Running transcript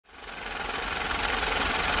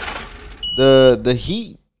the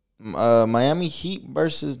Heat, Miami Heat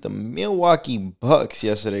versus the Milwaukee Bucks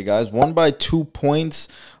yesterday, guys. Won by 2 points.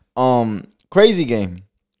 Crazy game.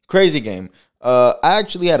 I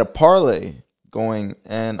actually had a parlay going,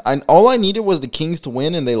 and all I needed was the Kings to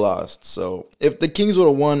win, and they lost. So if the Kings would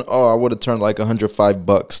have won, I would have turned like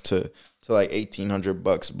 $105 to like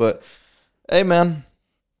 $1,800. But hey, man,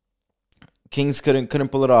 Kings couldn't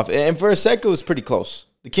pull it off, and for a sec it was pretty close.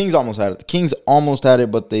 The Kings almost had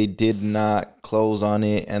it. But they did not close on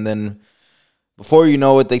it. And then before you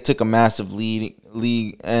know it, they took a massive lead.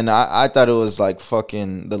 And I thought it was like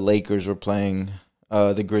fucking the Lakers were playing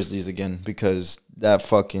the Grizzlies again, because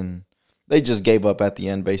they just gave up at the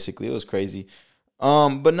end, basically. It was crazy.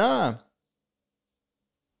 But nah.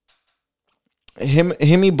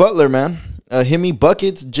 Jimmy Butler, man. Jimmy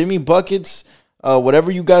Buckets, Jimmy Buckets,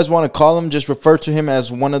 whatever you guys want to call him, just refer to him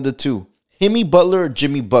as one of the two. Jimmy Butler or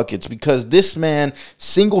Jimmy Buckets, because this man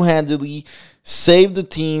single-handedly saved the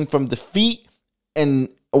team from defeat. And,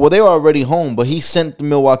 well, they were already home, but he sent the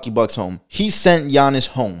Milwaukee Bucks home. He sent Giannis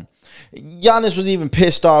home. Giannis was even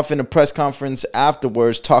pissed off in a press conference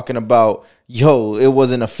afterwards, talking about, it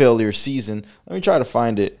wasn't a failure season. Let me try to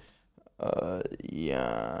find it.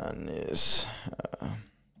 Giannis.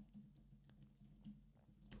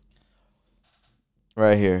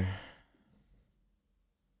 Right here.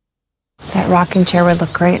 That rocking chair would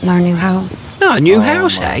look great in our new house. Oh, new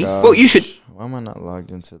house, eh? Gosh. Well, you should... Why am I not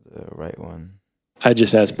logged into the right one? I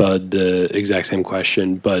just asked Bud the exact same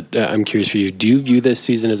question, but I'm curious for you. Do you view this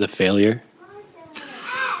season as a failure?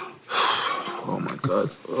 Oh, my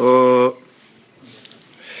God.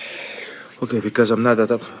 Okay, because I'm not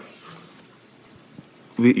that up.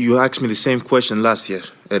 You asked me the same question last year,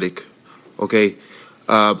 Eric. Okay.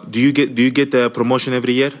 Do you get a promotion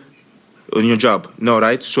every year on your job? No,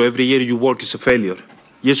 right? So every year you work is a failure.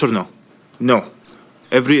 Yes or no? No.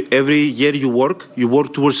 Every year you work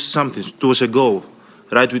towards something, towards a goal,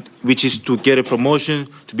 right? Which is to get a promotion,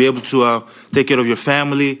 to be able to take care of your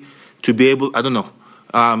family, to be able,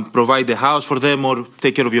 provide the house for them or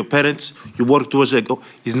take care of your parents. You work towards a goal.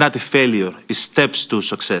 It's not a failure. It's steps to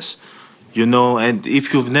success, And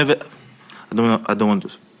if you've never, I don't want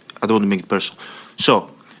to make it personal. So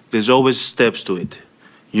there's always steps to it,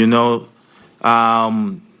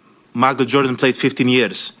 Michael Jordan played 15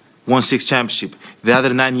 years, won 6 championships. The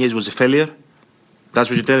other 9 years was a failure. That's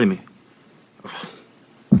what you're telling me.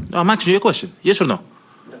 No, I'm asking you a question. Yes or no?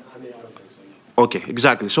 I don't think so. Okay,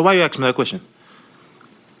 exactly. So why you asking me that question?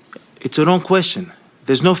 It's a wrong question.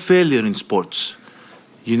 There's no failure in sports.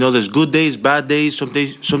 There's good days, bad days.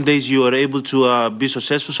 Some days you are able to be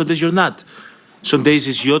successful. Some days you're not. Some days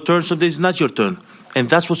it's your turn. Some days it's not your turn. And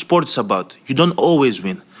that's what sports is about. You don't always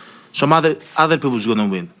win. Some other people's gonna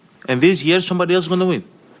win. And this year, somebody else is gonna win.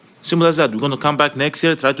 Simple as that. We're gonna come back next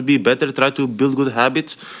year, try to be better, try to build good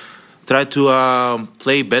habits, try to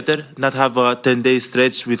play better, not have a 10-day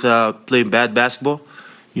stretch with playing bad basketball,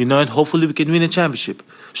 and hopefully we can win a championship.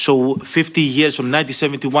 So 50 years from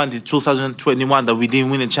 1971 to 2021 that we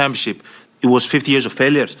didn't win a championship, it was 50 years of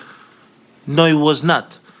failures? No, it was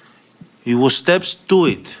not. It was steps to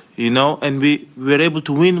it, and we were able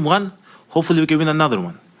to win one. Hopefully we can win another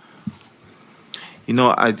one.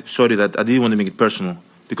 Sorry that I didn't want to make it personal,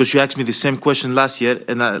 because you asked me the same question last year,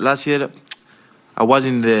 and last year I was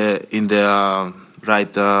in the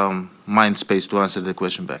right mind space to answer the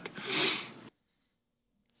question back.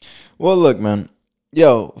 Well, look, man.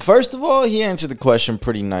 First of all, he answered the question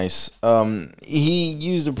pretty nice. He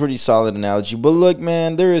used a pretty solid analogy. But look,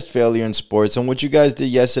 man, there is failure in sports, and what you guys did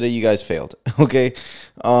yesterday, you guys failed. Okay,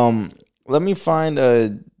 let me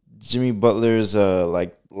find Jimmy Butler's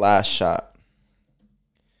last shot.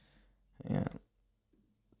 Yeah,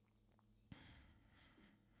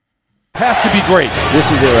 has to be great. This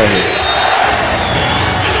is it right here.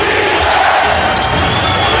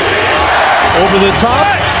 Over the top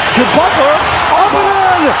to Butler. Up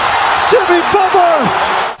and in! Jimmy Butler!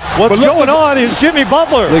 What's going on is Jimmy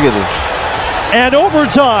Butler. Look at this. And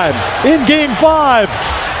overtime in Game 5.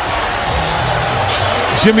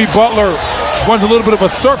 Jimmy Butler runs a little bit of a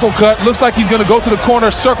circle cut. Looks like he's going to go to the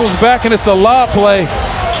corner, circles back, and it's a lob play.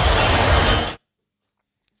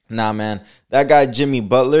 Nah, man. That guy, Jimmy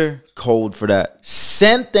Butler, cold for that.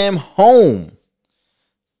 Sent them home.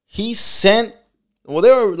 Well,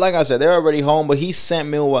 they were, like I said, they're already home, but he sent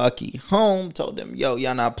Milwaukee home, told them,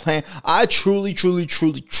 y'all not playing. I truly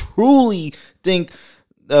think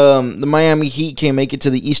the Miami Heat can make it to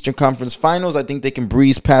the Eastern Conference Finals. I think they can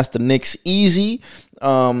breeze past the Knicks easy.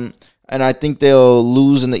 And I think they'll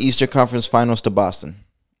lose in the Eastern Conference Finals to Boston.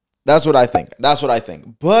 That's what I think.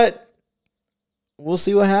 But we'll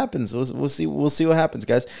see what happens. We'll see what happens,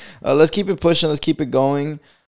 guys. Let's keep it pushing. Let's keep it going.